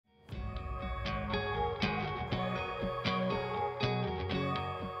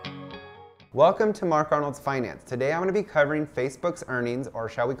Welcome to Mark Arnold's Finance. Today I'm going to be covering Facebook's earnings, or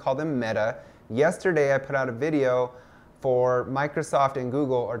shall we call them Meta. Yesterday I put out a video for Microsoft and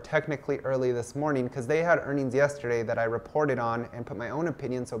Google, or technically early this morning, because they had earnings yesterday that I reported on and put my own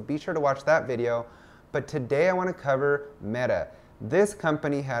opinion, so be sure to watch that video. But today I want to cover Meta. This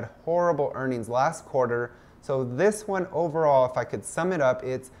company had horrible earnings last quarter, so this one overall, if I could sum it up,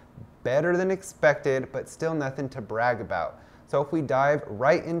 it's better than expected, but still nothing to brag about. So if we dive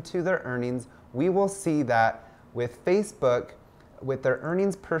right into their earnings, we will see that with Facebook, with their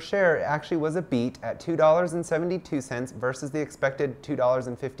earnings per share, it actually was a beat at $2.72 versus the expected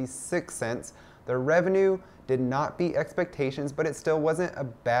 $2.56. Their revenue did not beat expectations, but it still wasn't a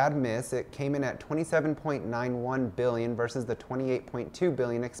bad miss. It came in at $27.91 billion versus the $28.2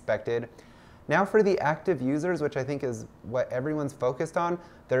 billion expected. Now for the active users, which I think is what everyone's focused on,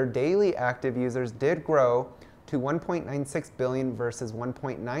 their daily active users did grow to 1.96 billion versus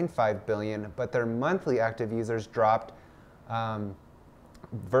 1.95 billion, but their monthly active users dropped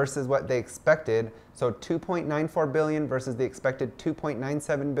versus what they expected. So 2.94 billion versus the expected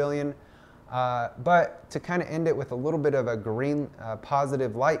 2.97 billion. But to kind of end it with a little bit of a green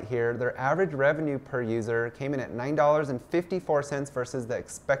positive light here, their average revenue per user came in at $9.54 versus the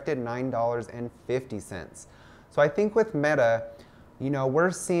expected $9.50. So I think with Meta,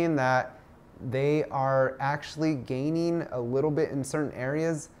 we're seeing that they are actually gaining a little bit in certain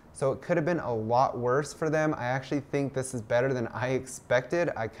areas. So it could have been a lot worse for them. I actually think this is better than I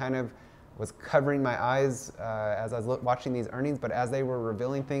expected. I kind of was covering my eyes as I was watching these earnings, but as they were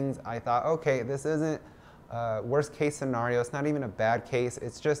revealing things, I thought, okay, this isn't a worst case scenario. It's not even a bad case.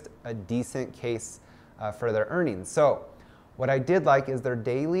 It's just a decent case for their earnings. So what I did like is their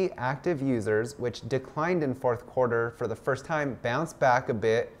daily active users, which declined in fourth quarter for the first time, bounced back a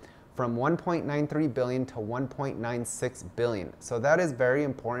bit from 1.93 billion to 1.96 billion. So that is very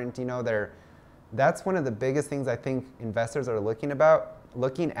important. That's one of the biggest things I think investors are looking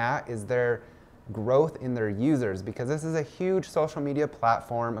at is their growth in their users, because this is a huge social media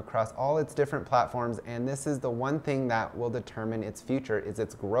platform across all its different platforms, and this is the one thing that will determine its future is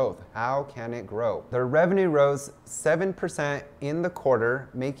its growth. How can it grow? Their revenue rose 7% in the quarter,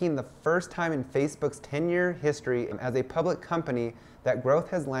 making the first time in Facebook's 10-year history as a public company that growth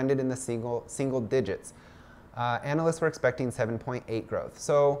has landed in the single digits. Analysts were expecting 7.8 growth.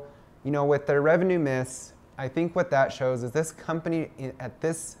 So, with their revenue miss, I think what that shows is this company at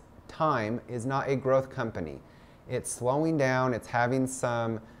this time is not a growth company. It's slowing down. It's having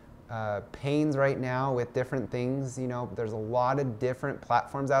some pains right now with different things. There's a lot of different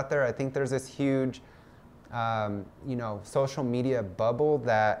platforms out there. I think there's this huge, social media bubble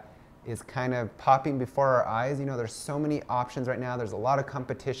that is kind of popping before our eyes. There's so many options right now. There's a lot of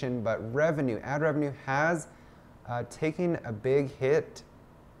competition, but ad revenue has taken a big hit.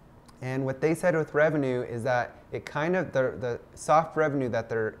 And what they said with revenue is that it the soft revenue that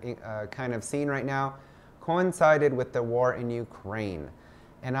they're kind of seeing right now coincided with the war in Ukraine.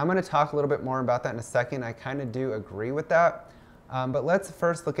 And I'm going to talk a little bit more about that in a second. I kind of do agree with that. But let's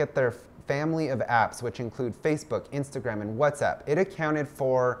first look at their family of apps, which include Facebook, Instagram, and WhatsApp. It accounted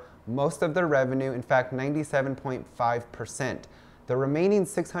for most of their revenue, in fact, 97.5%. The remaining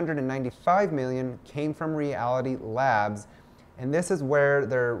 695 million came from Reality Labs, and this is where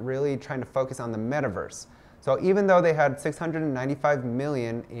they're really trying to focus on the metaverse. So even though they had 695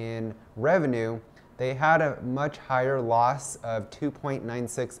 million in revenue, they had a much higher loss of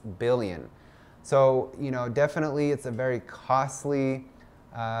 2.96 billion. So, definitely it's a very costly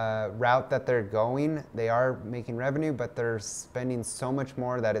route that they're going. They are making revenue, but they're spending so much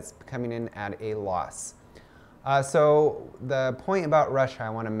more that it's coming in at a loss. So the point about Russia I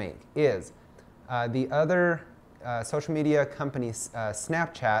want to make is the other social media company,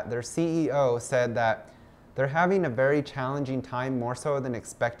 Snapchat, their CEO said that they're having a very challenging time, more so than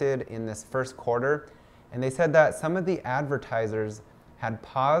expected in this first quarter. And they said that some of the advertisers had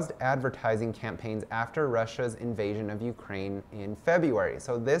paused advertising campaigns after Russia's invasion of Ukraine in February.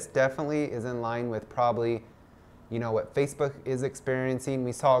 So this definitely is in line with probably, what Facebook is experiencing.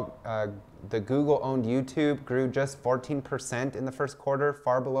 We saw the Google-owned YouTube grew just 14% in the first quarter,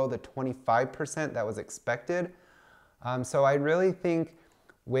 far below the 25% that was expected. So I really think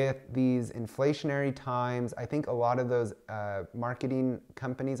with these inflationary times, I think a lot of those marketing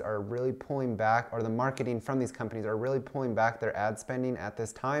companies are really pulling back, or the marketing from these companies are really pulling back their ad spending at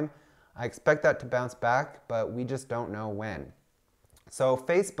this time. I expect that to bounce back, but we just don't know when. So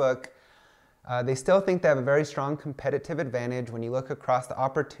Facebook, they still think they have a very strong competitive advantage when you look across the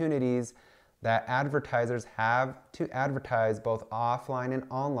opportunities that advertisers have to advertise both offline and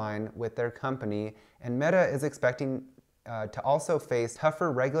online with their company. And Meta is expecting to also face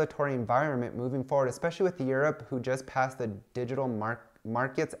tougher regulatory environment moving forward, especially with Europe, who just passed the Digital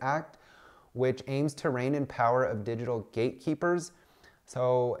Markets Act, which aims to rein in power of digital gatekeepers.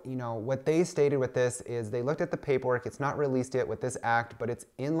 So, what they stated with this is they looked at the paperwork. It's not released yet with this act, but it's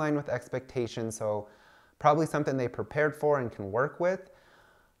in line with expectations. So probably something they prepared for and can work with.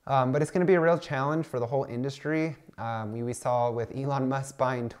 But it's going to be a real challenge for the whole industry. We saw with Elon Musk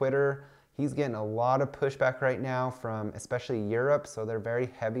buying Twitter, he's getting a lot of pushback right now from especially Europe. So they're very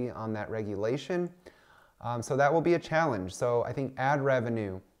heavy on that regulation. So that will be a challenge. So I think ad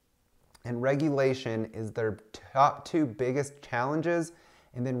revenue and regulation is their top two biggest challenges,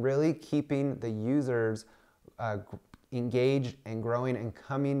 and then really keeping the users engaged and growing and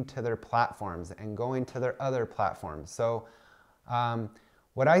coming to their platforms and going to their other platforms. So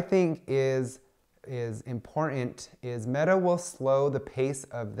what I think is important is Meta will slow the pace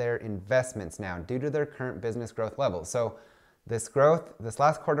of their investments now due to their current business growth levels. So this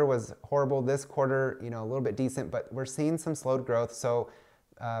last quarter was horrible. This quarter, a little bit decent, but we're seeing some slowed growth. So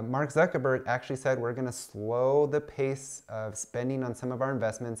Mark Zuckerberg actually said we're going to slow the pace of spending on some of our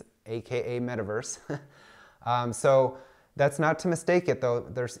investments, aka metaverse. So that's not to mistake it, though.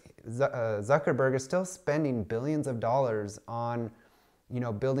 Zuckerberg is still spending billions of dollars on,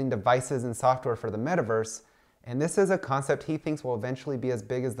 building devices and software for the metaverse, and this is a concept he thinks will eventually be as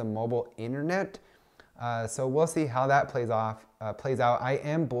big as the mobile internet. So we'll see how that plays out. I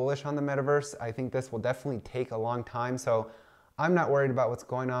am bullish on the metaverse. I think this will definitely take a long time. So I'm not worried about what's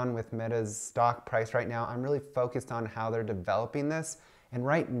going on with Meta's stock price right now. I'm really focused on how they're developing this. And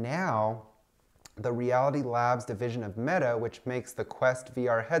right now, the Reality Labs division of Meta, which makes the Quest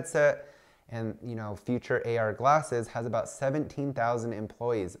VR headset and future AR glasses, has about 17,000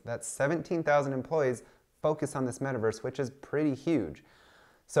 employees. That's 17,000 employees focused on this metaverse, which is pretty huge.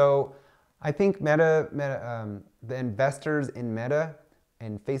 So I think the investors in Meta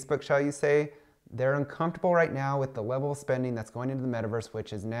and Facebook, shall you say, they're uncomfortable right now with the level of spending that's going into the metaverse,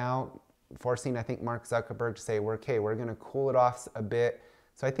 which is now forcing, I think, Mark Zuckerberg to say, we're going to cool it off a bit.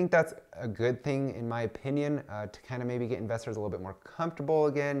 So I think that's a good thing, in my opinion, to kind of maybe get investors a little bit more comfortable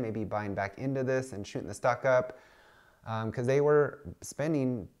again, maybe buying back into this and shooting the stock up, because they were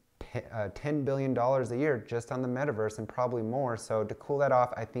spending $10 billion a year just on the metaverse and probably more. So to cool that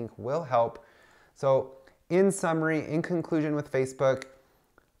off, I think will help. So in summary, in conclusion with Facebook,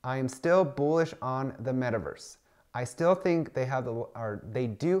 I am still bullish on the metaverse. I still think they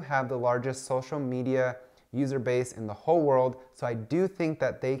do have the largest social media user base in the whole world. So I do think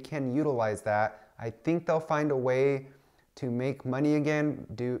that they can utilize that. I think they'll find a way to make money again,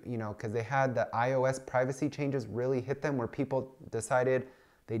 because they had the iOS privacy changes really hit them, where people decided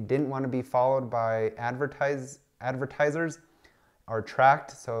they didn't want to be followed by advertisers or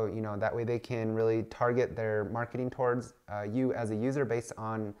tracked. So, that way they can really target their marketing towards you as a user based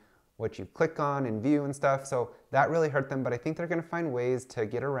on what you click on and view and stuff. So that really hurt them, but I think they're going to find ways to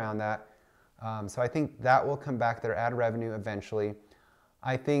get around that. So I think that will come back, their ad revenue eventually.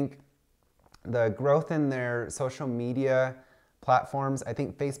 I think the growth in their social media platforms, I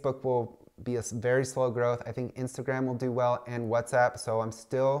think Facebook will be a very slow growth. I think Instagram will do well, and WhatsApp. So I'm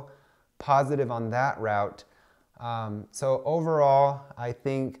still positive on that route. So overall, I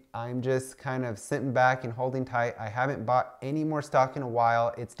think I'm just kind of sitting back and holding tight. I haven't bought any more stock in a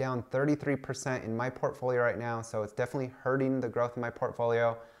while. It's down 33% in my portfolio right now, so it's definitely hurting the growth in my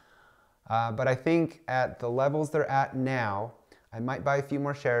portfolio. But I think at the levels they're at now, I might buy a few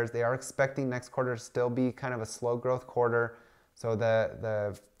more shares. They are expecting next quarter to still be kind of a slow growth quarter. So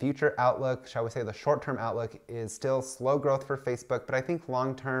the future outlook, shall we say the short-term outlook, is still slow growth for Facebook. But I think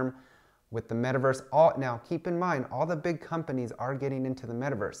long-term, with the metaverse, now keep in mind, all the big companies are getting into the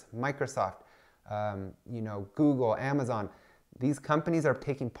metaverse. Microsoft, Google, Amazon. These companies are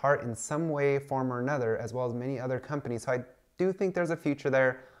taking part in some way, form, or another, as well as many other companies. So I do think there's a future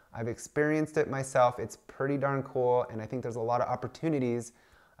there. I've experienced it myself. It's pretty darn cool, and I think there's a lot of opportunities,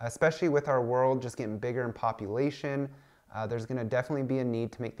 especially with our world just getting bigger in population. There's going to definitely be a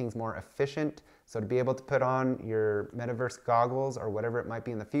need to make things more efficient. So to be able to put on your metaverse goggles or whatever it might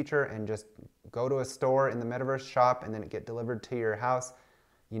be in the future and just go to a store in the metaverse shop and then it get delivered to your house,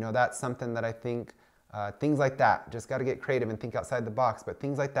 that's something that I think, things like that, just got to get creative and think outside the box, but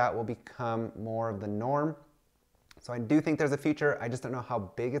things like that will become more of the norm. So I do think there's a future. I just don't know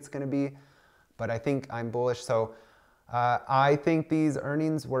how big it's going to be, but I think I'm bullish. So I think these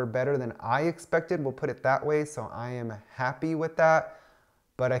earnings were better than I expected. We'll put it that way. So I am happy with that.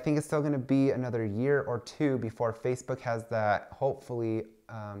 But I think it's still going to be another year or two before Facebook has that, hopefully,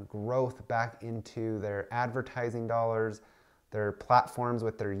 growth back into their advertising dollars, their platforms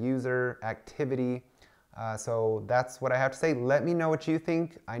with their user activity. So that's what I have to say. Let me know what you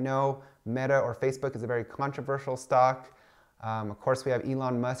think. I know Meta or Facebook is a very controversial stock. Of course, we have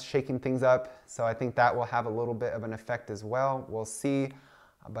Elon Musk shaking things up, so I think that will have a little bit of an effect as well. We'll see.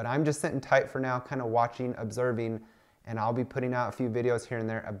 But I'm just sitting tight for now, kind of watching, observing, and I'll be putting out a few videos here and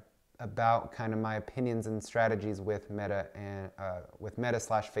there about kind of my opinions and strategies with Meta and with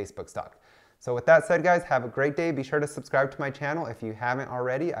Meta/Facebook stock. So with that said, guys, have a great day. Be sure to subscribe to my channel if you haven't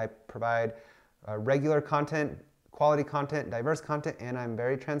already. I provide regular content, quality content, diverse content, and I'm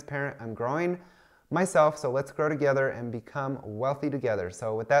very transparent. I'm growing myself, so let's grow together and become wealthy together.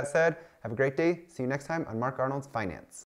 So with that said, have a great day. See you next time on Mark Arnold's Finance.